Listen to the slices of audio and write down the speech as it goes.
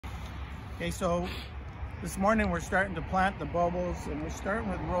Okay, so this morning we're starting to plant the bulbils, and we're starting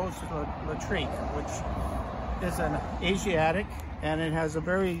with Rose Latrique, which is an Asiatic, and it has a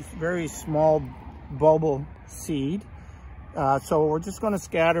very small bulbil seed. So we're just going to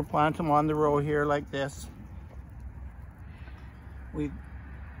scatter plant them on the row here like this. We've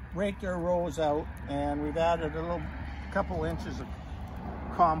raked our rows out, and we've added a couple inches of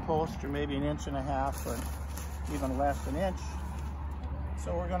compost, or maybe 1.5 inches, or even less than an inch.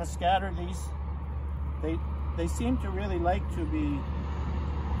 So we're going to scatter these. They seem to really like to be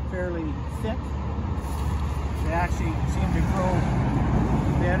fairly thick. They actually seem to grow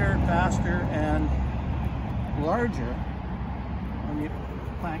better, faster, and larger when you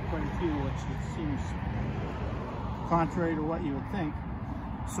plant quite a few, which it seems contrary to what you would think.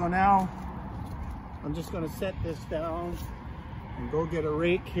 So now I'm just going to set this down and go get a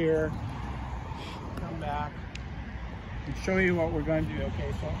rake here, come back and show you what we're going to do.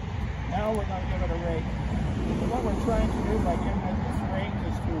 Okay, so now we're going to give it a rake. So what we're trying to do by giving it this rake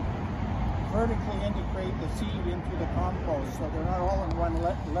is to vertically integrate the seed into the compost so they're not all in one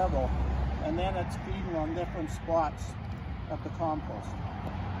level, and then it's feeding on different spots of the compost.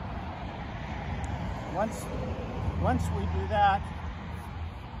 Once we do that,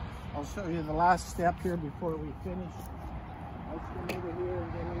 I'll show you the last step here before we finish. Let's come over here and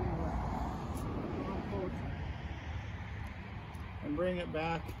get in the compost and bring it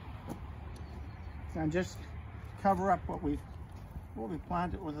back, and just cover up what we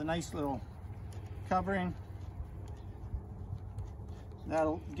planted with a nice little covering.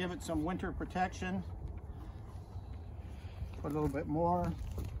 That'll give it some winter protection. Put a little bit more.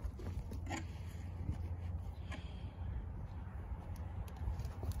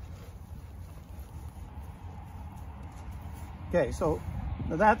 Okay, so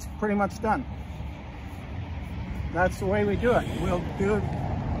that's pretty much done. That's the way we do it. We'll do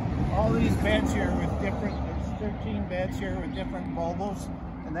all these beds here with different, there's 13 beds here with different bulbils,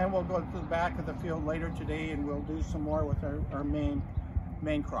 and then we'll go to the back of the field later today and we'll do some more with our main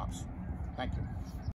crops. Thank you.